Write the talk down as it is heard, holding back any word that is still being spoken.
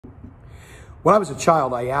When I was a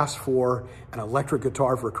child, I asked for an electric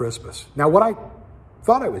guitar for Christmas. Now, what I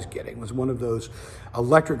thought I was getting was one of those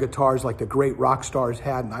electric guitars like the great rock stars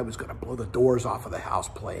had, and I was going to blow the doors off of the house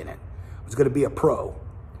playing it. I was going to be a pro.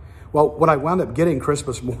 Well, what I wound up getting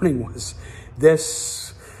Christmas morning was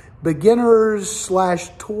this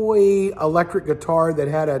beginner's/toy electric guitar that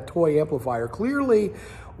had a toy amplifier. Clearly,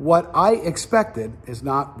 what I expected is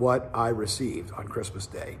not what I received on Christmas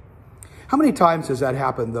Day. How many times does that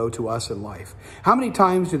happen, though, to us in life? How many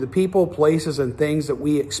times do the people, places, and things that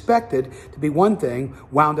we expected to be one thing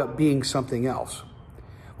wound up being something else?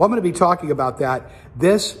 Well, I'm going to be talking about that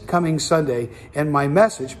this coming Sunday in my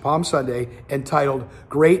message, Palm Sunday, entitled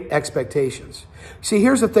Great Expectations. See,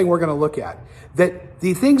 here's the thing we're going to look at. That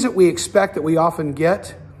the things that we expect that we often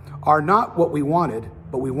get are not what we wanted,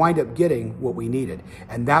 but we wind up getting what we needed.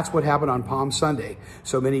 And that's what happened on Palm Sunday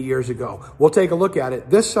so many years ago. We'll take a look at it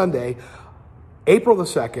this Sunday, April the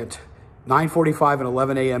 2nd, 9:45 and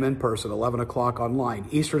 11 a.m. in person, 11 o'clock online,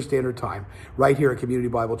 Eastern Standard Time, right here at Community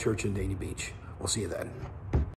Bible Church in Dania Beach. We'll see you then.